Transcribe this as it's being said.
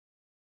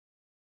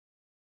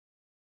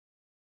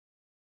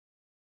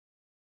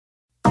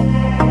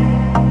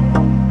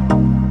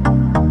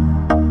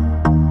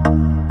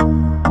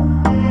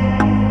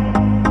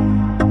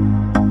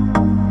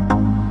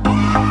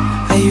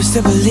I used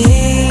to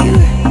believe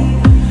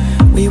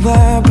we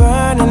were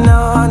burning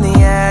on the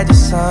edge of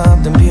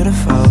something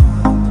beautiful,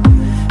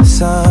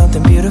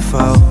 something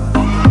beautiful.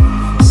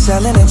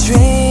 Selling a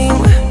dream,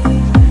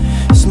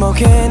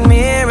 smoking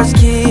mirrors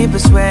keep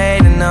us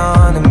waiting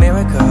on a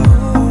miracle,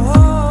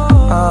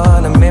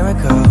 on a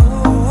miracle.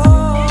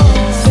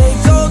 They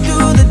go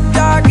through the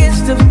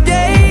darkest of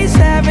days,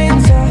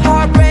 having to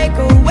heartbreak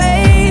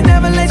away.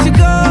 Never let you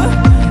go,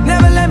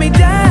 never let me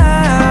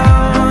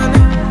down.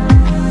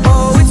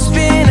 Oh, it's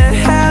been a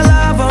hell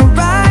of a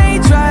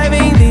ride,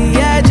 driving the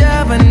edge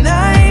of a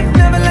knife.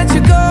 Never let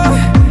you go,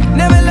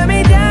 never let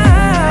me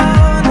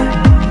down.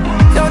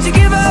 Don't you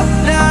give up,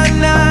 nah,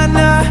 nah,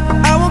 nah.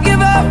 I won't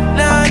give up,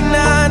 nah,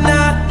 nah,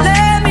 nah.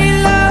 Let me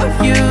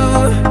love you,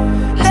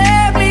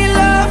 let me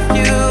love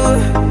you.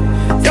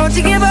 Don't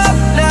you give up,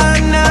 nah,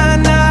 nah,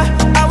 nah.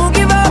 I won't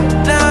give up,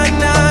 nah,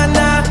 nah,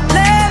 nah.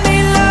 Let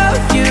me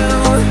love you,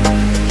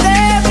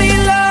 let me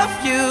love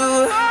you.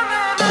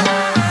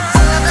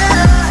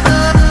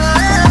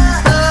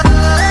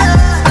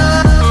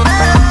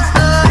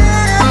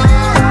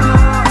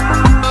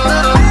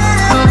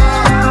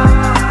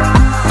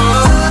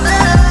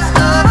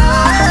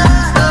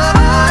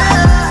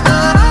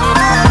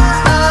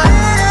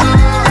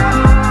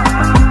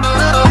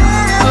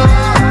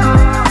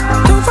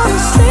 Don't fall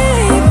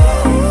asleep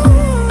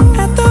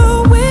at the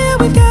wheel.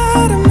 We've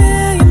got a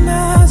million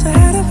miles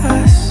ahead of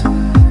us,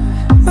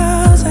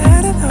 miles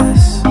ahead of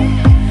us.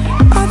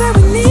 All that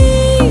we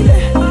need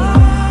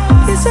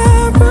is a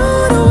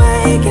rude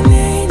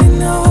awakening to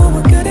know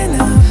we're good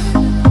enough.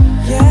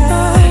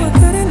 Yeah, we're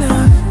good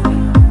enough.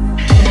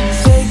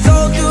 They go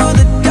through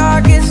the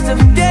darkest of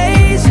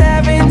days,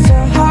 having to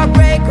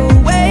heartbreak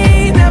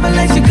away. Never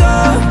let you go,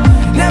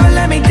 never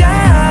let me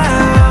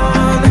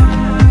down.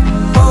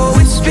 Oh,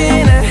 it's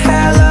been a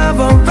hell of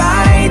a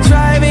ride,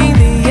 driving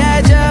the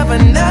edge of a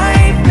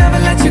knife. Never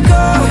let you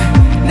go,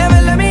 never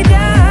let me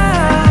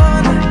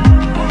down.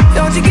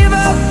 Don't you give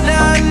up,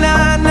 nah,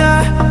 nah,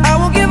 nah. I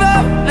won't give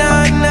up,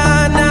 nah,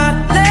 nah, nah.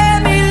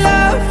 Let me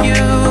love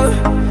you,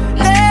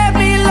 let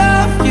me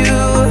love you.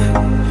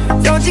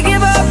 Don't you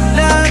give up,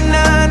 nah,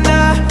 nah,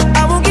 nah.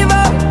 I won't give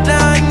up,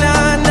 nah,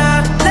 nah,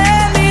 nah.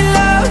 Let me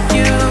love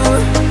you,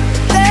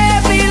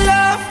 let me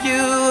love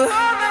you.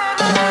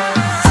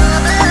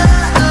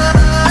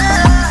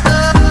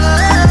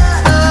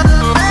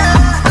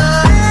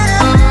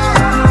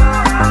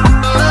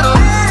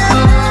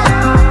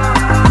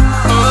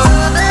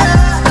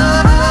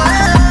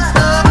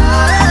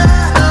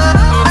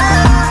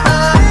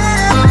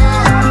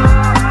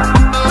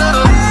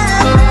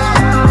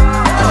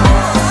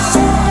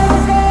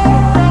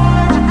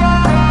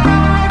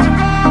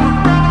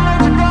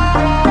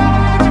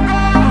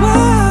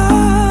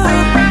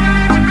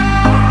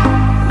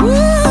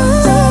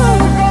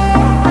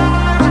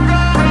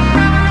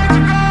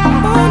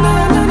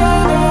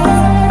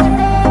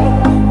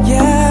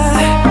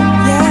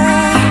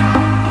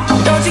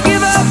 Don't you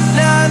give up,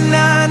 nah,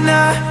 nah,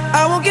 nah.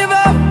 I won't give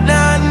up,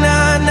 nah,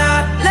 nah, nah.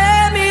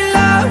 Let me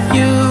love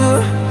you,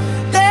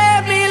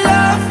 let me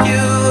love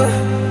you.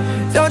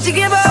 Don't you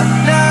give up.